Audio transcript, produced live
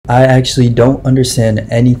I actually don't understand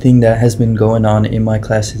anything that has been going on in my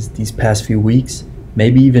classes these past few weeks,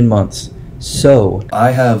 maybe even months. So,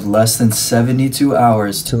 I have less than 72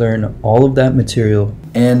 hours to learn all of that material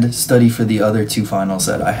and study for the other 2 finals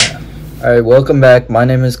that I have. Alright, welcome back. My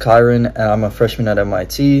name is Kyron and I'm a freshman at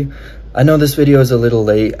MIT. I know this video is a little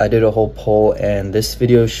late. I did a whole poll and this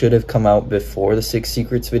video should have come out before the 6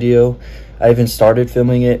 secrets video. I even started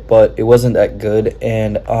filming it, but it wasn't that good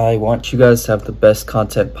and I want you guys to have the best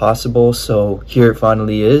content possible, so here it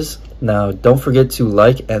finally is. Now, don't forget to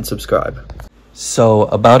like and subscribe. So,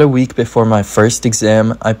 about a week before my first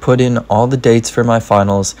exam, I put in all the dates for my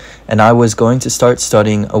finals and I was going to start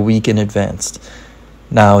studying a week in advance.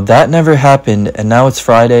 Now, that never happened and now it's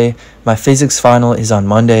Friday. My physics final is on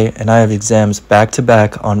Monday and I have exams back to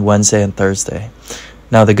back on Wednesday and Thursday.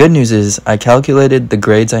 Now, the good news is I calculated the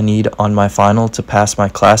grades I need on my final to pass my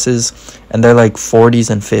classes, and they're like 40s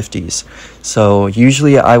and 50s. So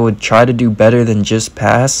usually I would try to do better than just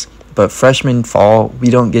pass, but freshman fall, we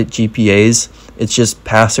don't get GPAs. It's just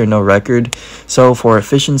pass or no record. So for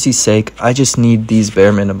efficiency's sake, I just need these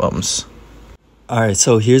bare minimums. Alright,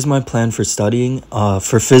 so here's my plan for studying.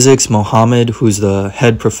 For physics, Mohammed, who's the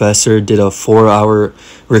head professor, did a 4-hour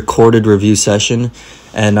recorded review session.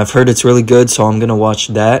 And I've heard it's really good, so I'm going to watch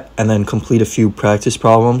that and then complete a few practice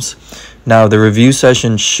problems. Now, the review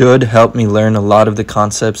session should help me learn a lot of the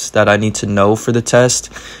concepts that I need to know for the test.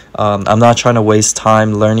 I'm not trying to waste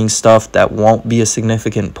time learning stuff that won't be a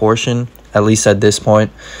significant portion, at least at this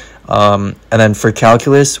point. And then for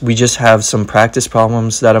calculus, we just have some practice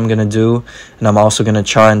problems that I'm going to do, and I'm also going to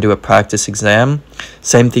try and do a practice exam.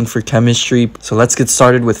 Same thing for chemistry. So let's get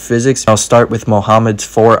started with physics. I'll start with Mohammed's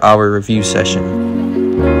 4-hour review session.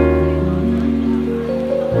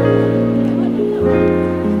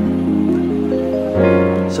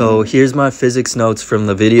 So here's my physics notes from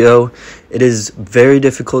the video. It is very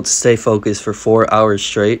difficult to stay focused for 4 hours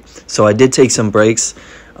straight, so I did take some breaks.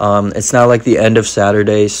 It's now like the end of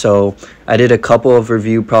Saturday, so I did a couple of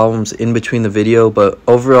review problems in between the video, but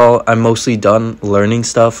overall I'm mostly done learning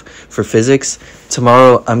stuff for physics.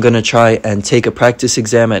 Tomorrow I'm going to try and take a practice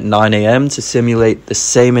exam at 9 a.m. to simulate the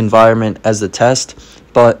same environment as the test,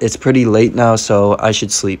 but it's pretty late now, so I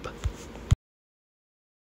should sleep.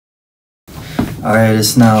 Alright,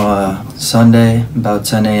 it's now Sunday, about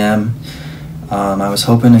 10 a.m. I was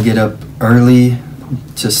hoping to get up early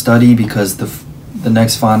to study because the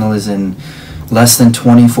next final is in less than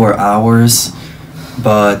 24 hours,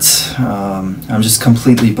 but I'm just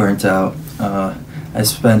completely burnt out. I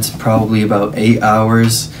spent probably about 8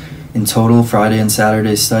 hours in total Friday and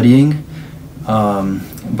Saturday studying,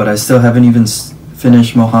 but I still haven't even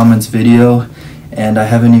finished Mohammed's video, and I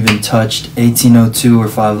haven't even touched 1802 or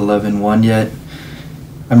 511.1 yet.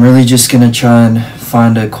 I'm really just gonna try and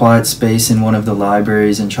find a quiet space in one of the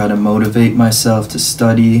libraries and try to motivate myself to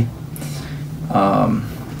study.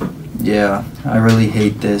 Yeah, I really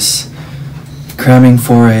hate this. Cramming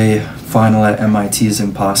for a final at MIT is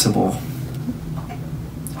impossible.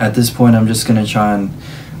 At this point, I'm just gonna try and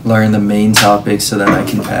learn the main topics so that I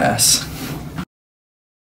can pass.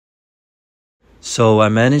 So I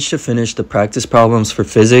managed to finish the practice problems for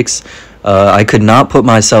physics. I could not put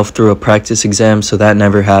myself through a practice exam, so that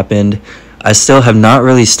never happened. I still have not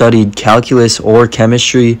really studied calculus or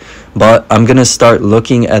chemistry, but I'm gonna start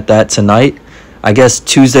looking at that tonight. I guess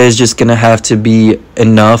Tuesday is just gonna have to be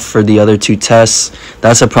enough for the other 2 tests.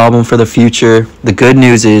 That's a problem for the future. The good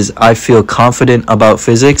news is I feel confident about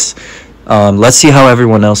physics. Let's see how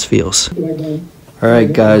everyone else feels.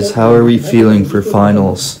 Alright guys, how are we feeling for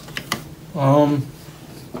finals?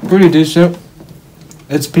 Pretty decent.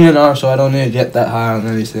 It's PNR, so I don't need to get that high on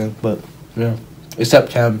anything, but yeah. Except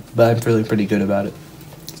chem, but I'm feeling pretty good about it.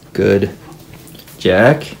 Good.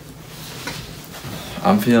 Jack?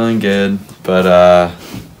 I'm feeling good, but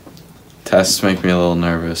tests make me a little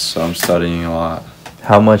nervous, so I'm studying a lot.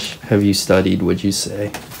 How much have you studied, would you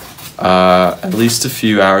say? At least a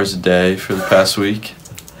few hours a day for the past week.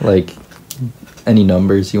 Like, any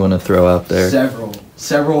numbers you want to throw out there?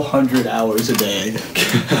 Several hundred hours a day.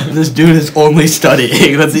 This dude is only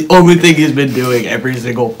studying. That's the only thing he's been doing every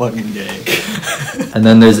single fucking day. And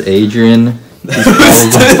then there's Adrian.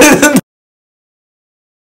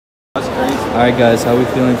 Alright guys, how are we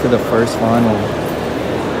feeling for the first final?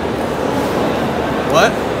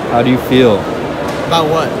 What? How do you feel? About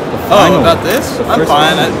what? Final. Oh, about this? I'm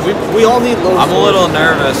fine. We all need low. I'm a little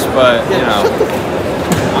nervous, but you know.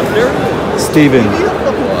 I'm nervous. Steven,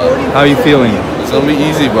 how are you feeling? It's gonna be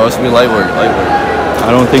easy, bro. It's gonna be light work.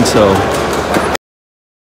 I don't think so.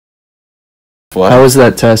 What? How was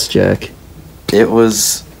that test, Jack? It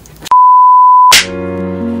was